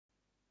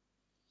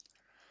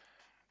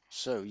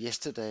So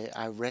yesterday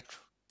I read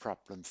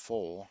problem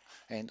 4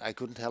 and I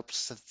couldn't help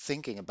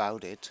thinking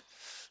about it.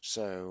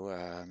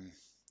 So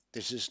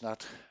this is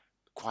not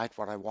quite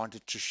what I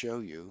wanted to show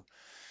you,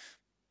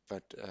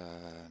 but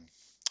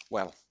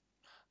well,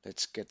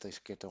 let's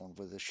get on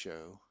with the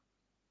show.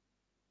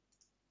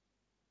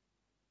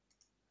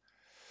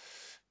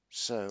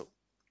 So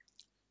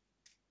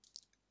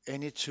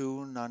any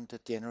two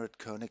non-degenerate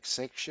conic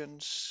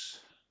sections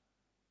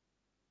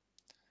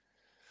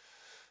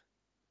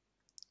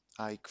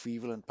are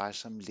equivalent by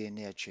some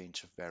linear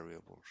change of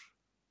variables.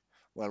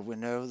 Well, we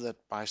know that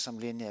by some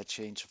linear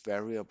change of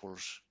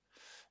variables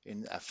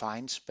in a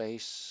affine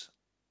space,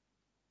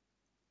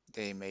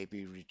 they may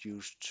be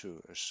reduced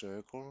to a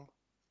circle,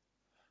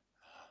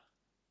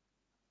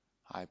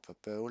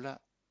 hyperbola,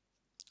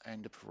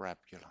 and a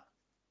parabola.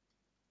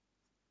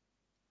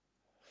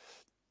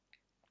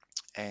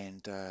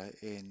 And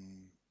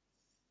in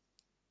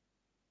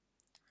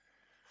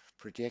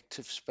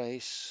projective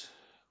space,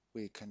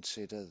 we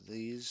consider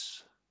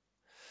these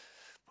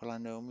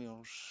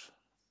polynomials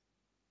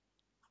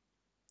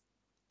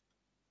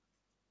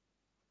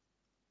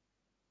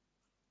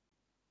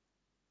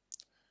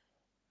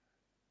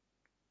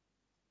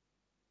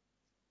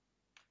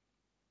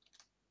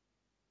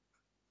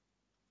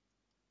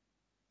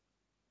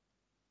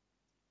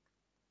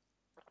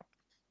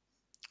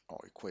or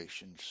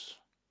equations.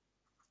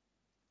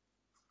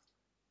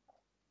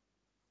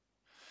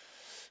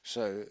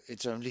 So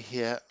it's only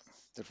here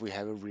that we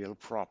have a real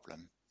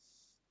problem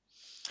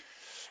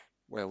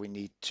where we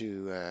need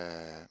to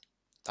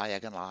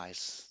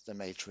diagonalize the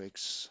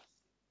matrix.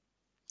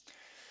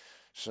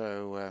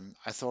 So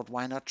I thought,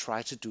 why not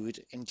try to do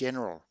it in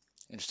general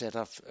instead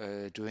of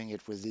doing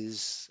it with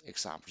these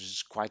examples?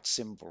 It's quite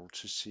simple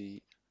to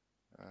see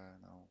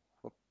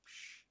no,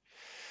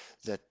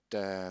 that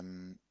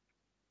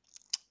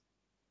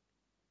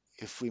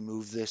if we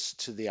move this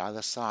to the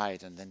other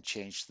side and then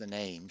change the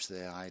names,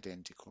 they're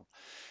identical.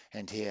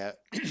 And here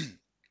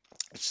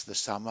it's the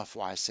sum of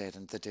yz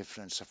and the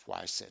difference of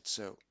yz.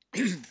 So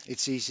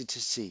it's easy to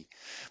see.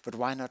 But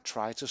why not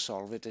try to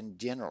solve it in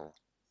general?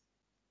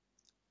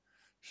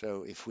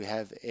 So if we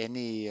have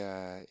any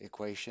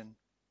equation,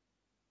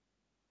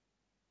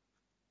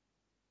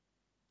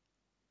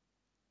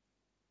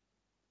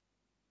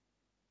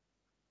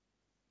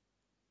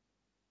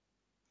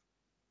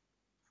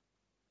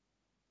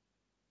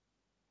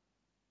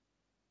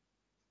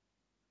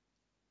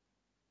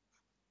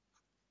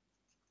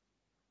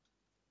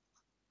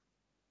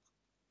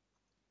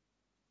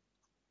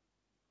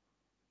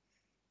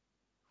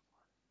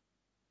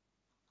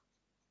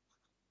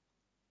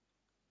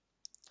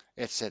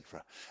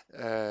 etc.,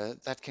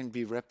 that can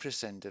be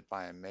represented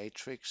by a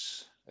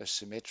matrix, a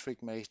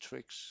symmetric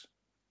matrix.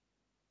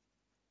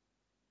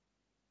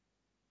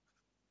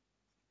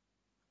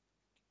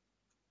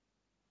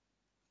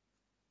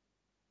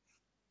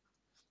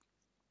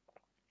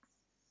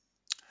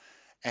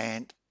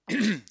 And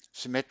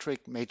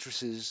symmetric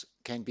matrices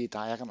can be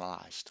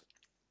diagonalized.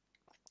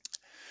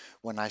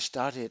 When I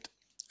started,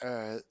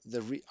 I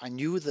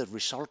knew the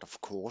result,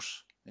 of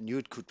course. I knew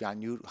it could be. I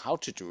knew how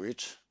to do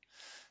it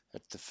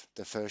at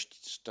the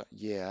first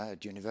year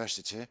at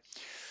university,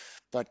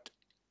 but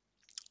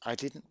I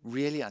didn't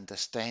really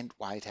understand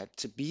why it had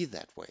to be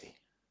that way.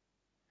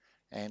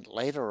 And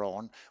later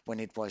on, when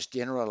it was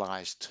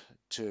generalized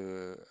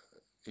to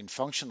in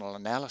functional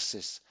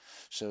analysis,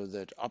 so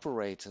that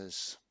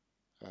operators,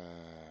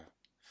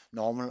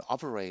 normal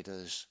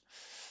operators,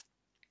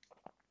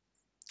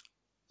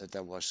 that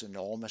there was a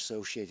norm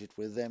associated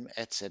with them,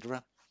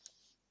 etc.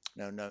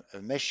 No,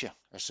 a measure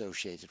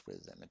associated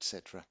with them,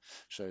 etc.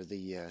 So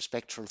the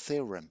spectral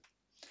theorem,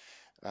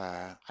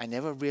 I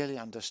never really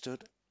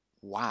understood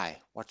why.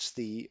 What's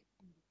the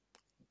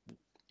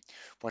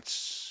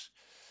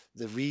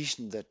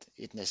reason that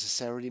it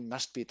necessarily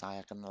must be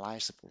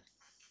diagonalizable?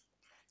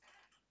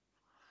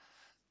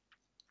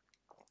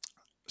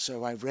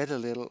 So I read a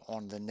little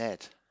on the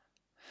net,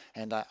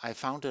 and I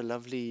found a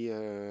lovely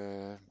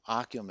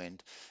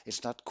argument.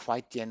 It's not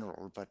quite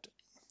general, but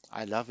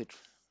I love it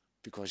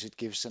because it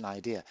gives an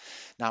idea.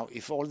 Now,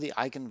 if all the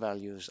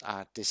eigenvalues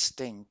are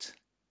distinct,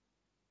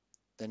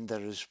 then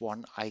there is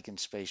one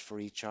eigenspace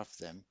for each of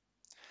them.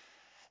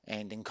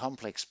 And in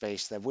complex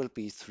space, there will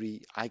be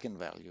 3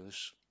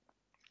 eigenvalues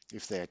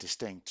if they are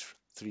distinct,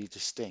 3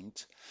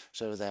 distinct.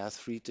 So there are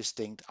 3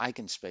 distinct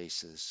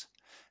eigenspaces.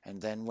 And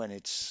then when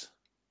it's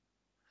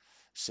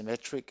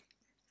symmetric,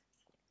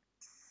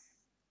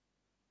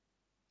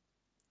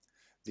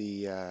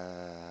 the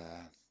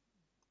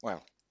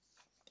well,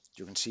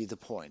 you can see the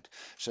point.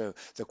 So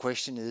the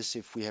question is,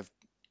 if we have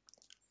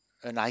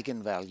an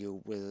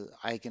eigenvalue with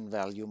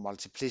eigenvalue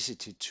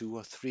multiplicity 2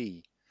 or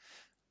 3,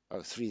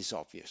 oh, 3 is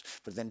obvious,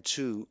 but then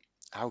 2,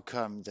 how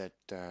come that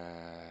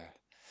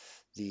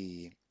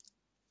the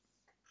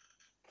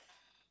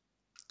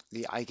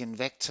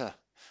eigenvector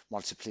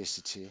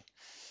multiplicity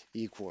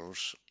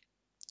equals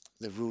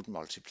the root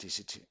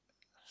multiplicity?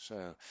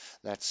 So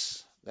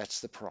that's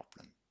the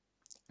problem,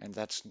 and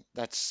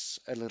that's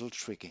a little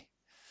tricky.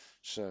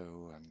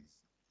 So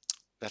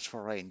That's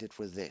where I ended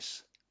with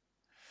this.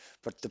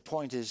 But the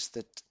point is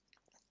that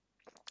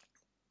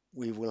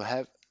we will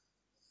have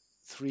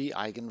three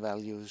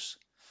eigenvalues,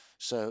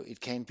 so it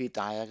can be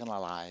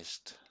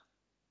diagonalized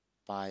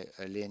by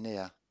a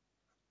linear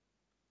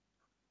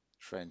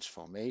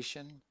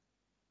transformation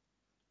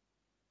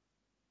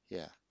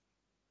here.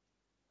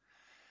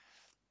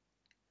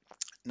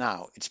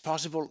 Now, it's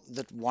possible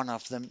that one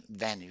of them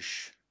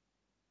vanish.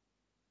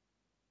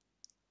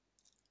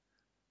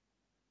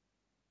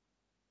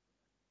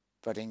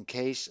 But in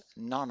case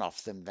none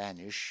of them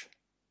vanish,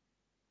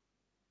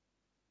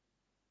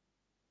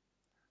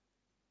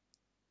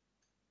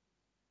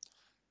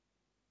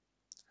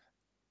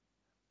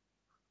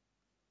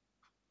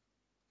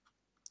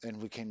 then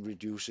we can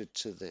reduce it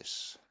to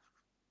this.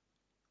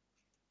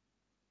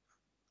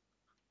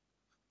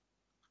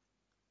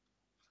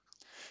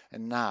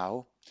 And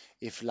now,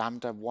 if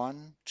lambda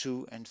 1,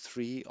 2, and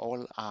 3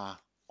 all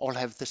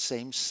have the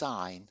same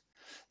sign,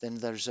 then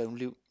there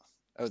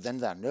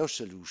are no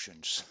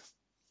solutions.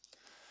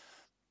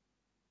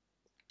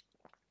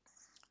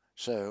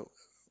 So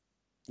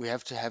we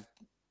have to have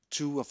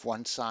two of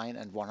one sign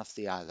and one of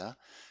the other.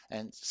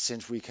 And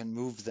since we can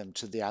move them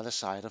to the other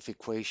side of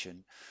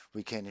equation,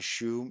 we can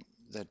assume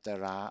that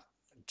there are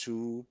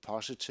two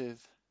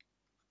positive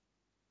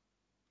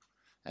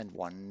and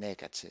one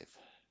negative.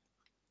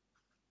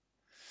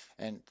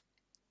 And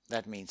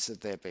that means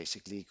that they're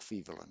basically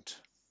equivalent.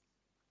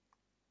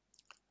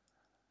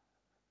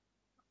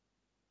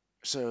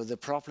 So the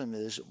problem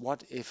is,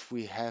 what if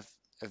we have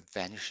a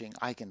vanishing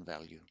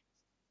eigenvalue?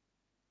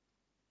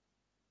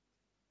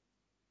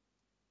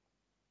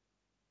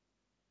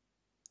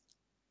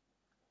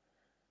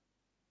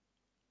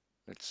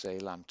 Let's say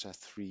lambda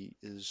 3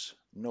 is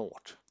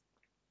naught.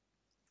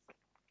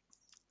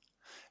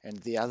 And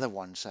the other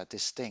ones are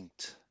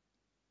distinct.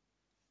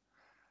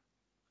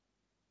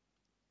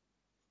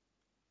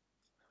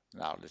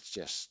 Now let's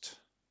just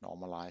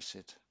normalize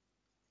it.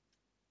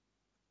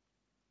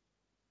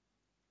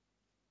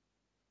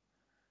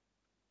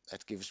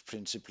 That gives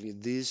principally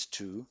these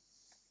two.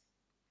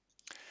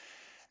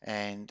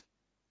 And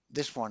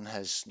this one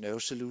has no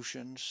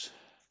solutions.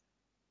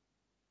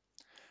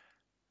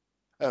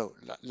 Oh,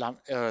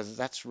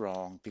 that's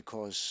wrong,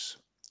 because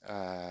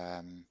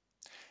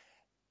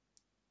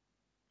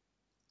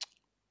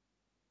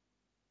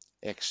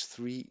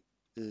x3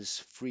 is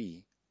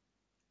free.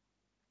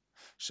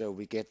 So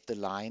we get the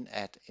line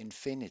at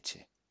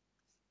infinity.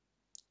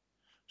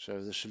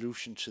 So the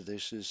solution to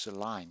this is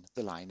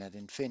the line at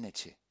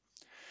infinity.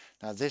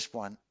 Now this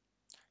one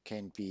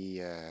can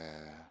be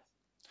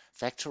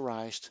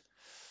factorized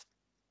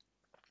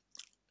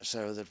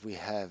so that we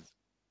have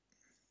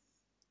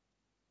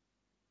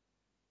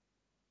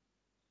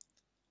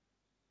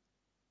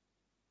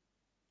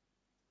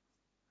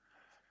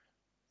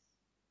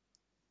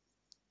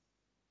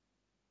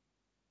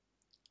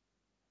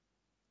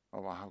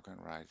how can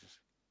I write it?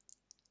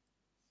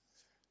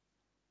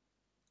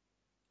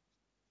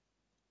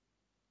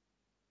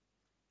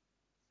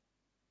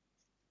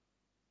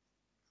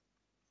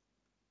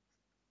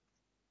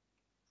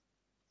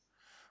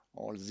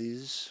 All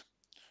these,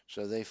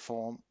 so they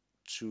form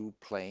two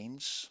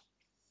planes.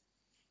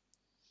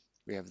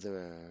 We have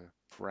the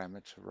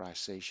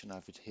parameterization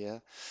of it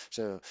here.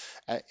 So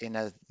in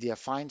the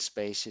affine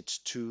space, it's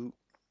two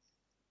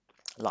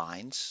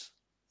lines,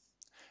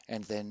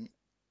 and then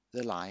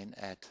the line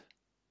at,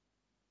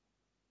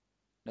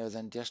 no,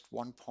 then just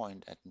one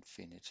point at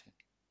infinity.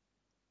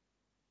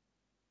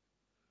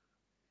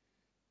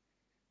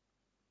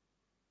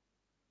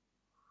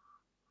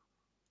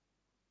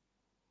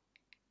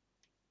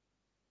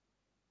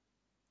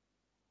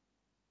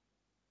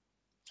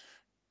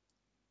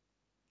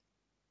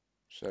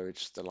 So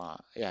it's the line,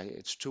 yeah,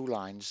 it's two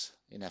lines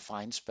in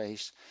affine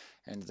space,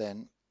 and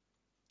then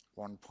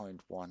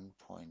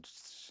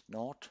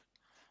 1.1.0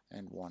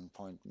 and 1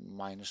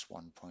 minus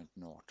 1.0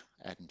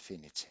 at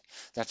infinity.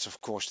 That's of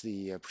course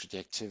the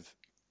projective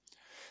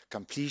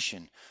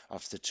completion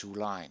of the two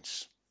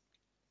lines.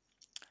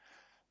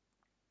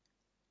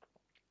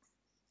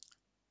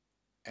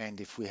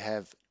 And if we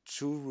have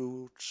two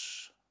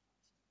roots,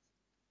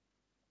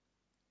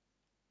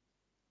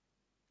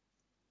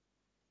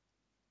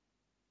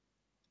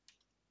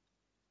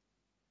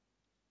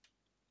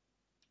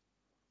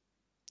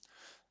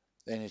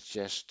 then it's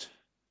just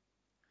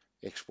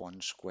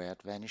x1 squared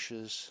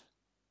vanishes,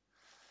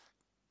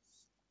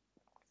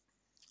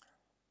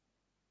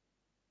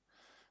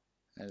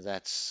 and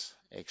that's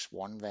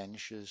x1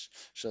 vanishes.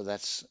 So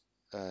that's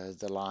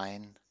the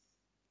line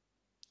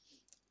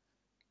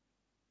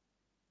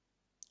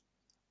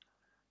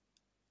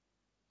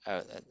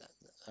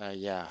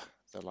yeah,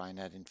 the line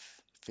at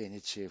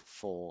infinity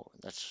for,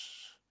 that's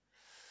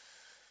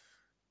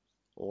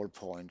all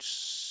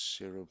points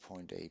 0,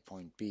 point A,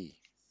 point B.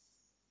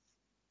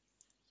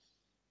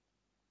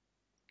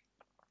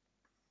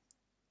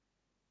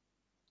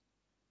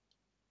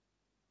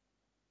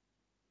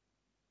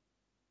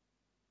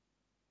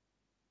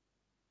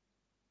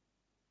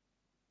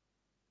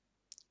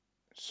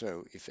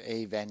 So if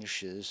A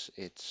vanishes,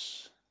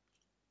 it's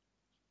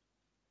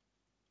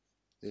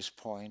this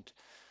point,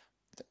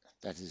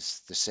 that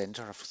is the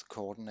center of the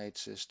coordinate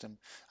system.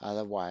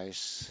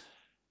 Otherwise,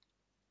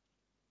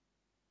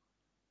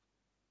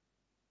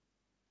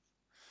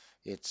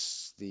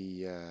 it's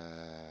the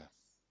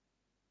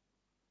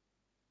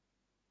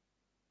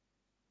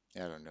I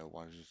don't know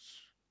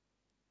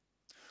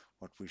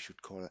what we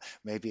should call it.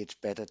 Maybe it's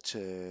better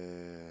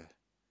to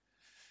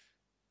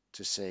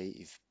say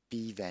if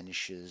B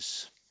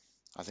vanishes.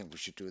 I think we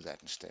should do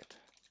that instead.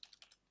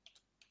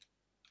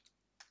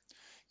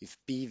 If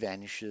B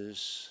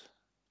vanishes,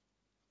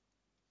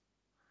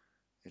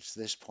 it's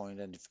this point,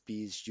 and if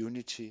B is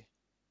unity,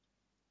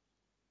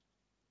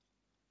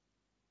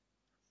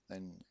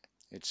 then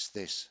it's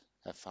this.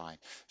 Affine.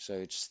 So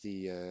it's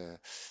the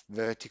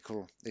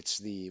vertical, it's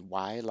the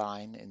y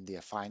line in the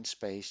affine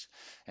space,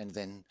 and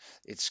then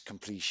it's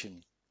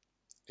completion,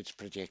 it's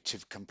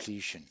projective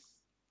completion.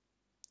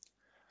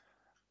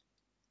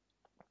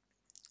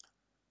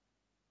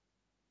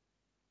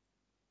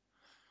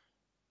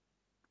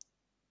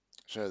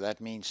 So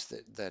that means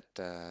that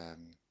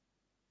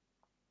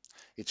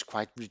it's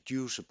quite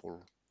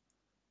reducible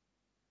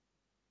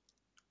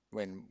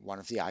when one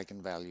of the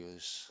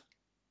eigenvalues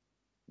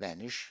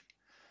vanish,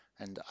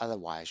 and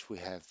otherwise we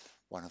have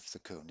one of the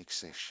conic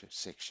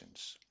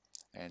sections,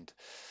 and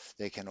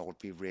they can all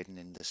be written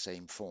in the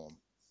same form.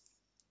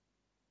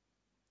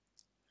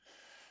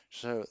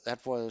 So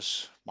that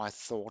was my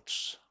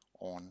thoughts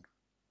on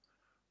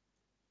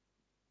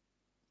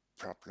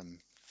problem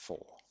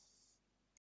 4.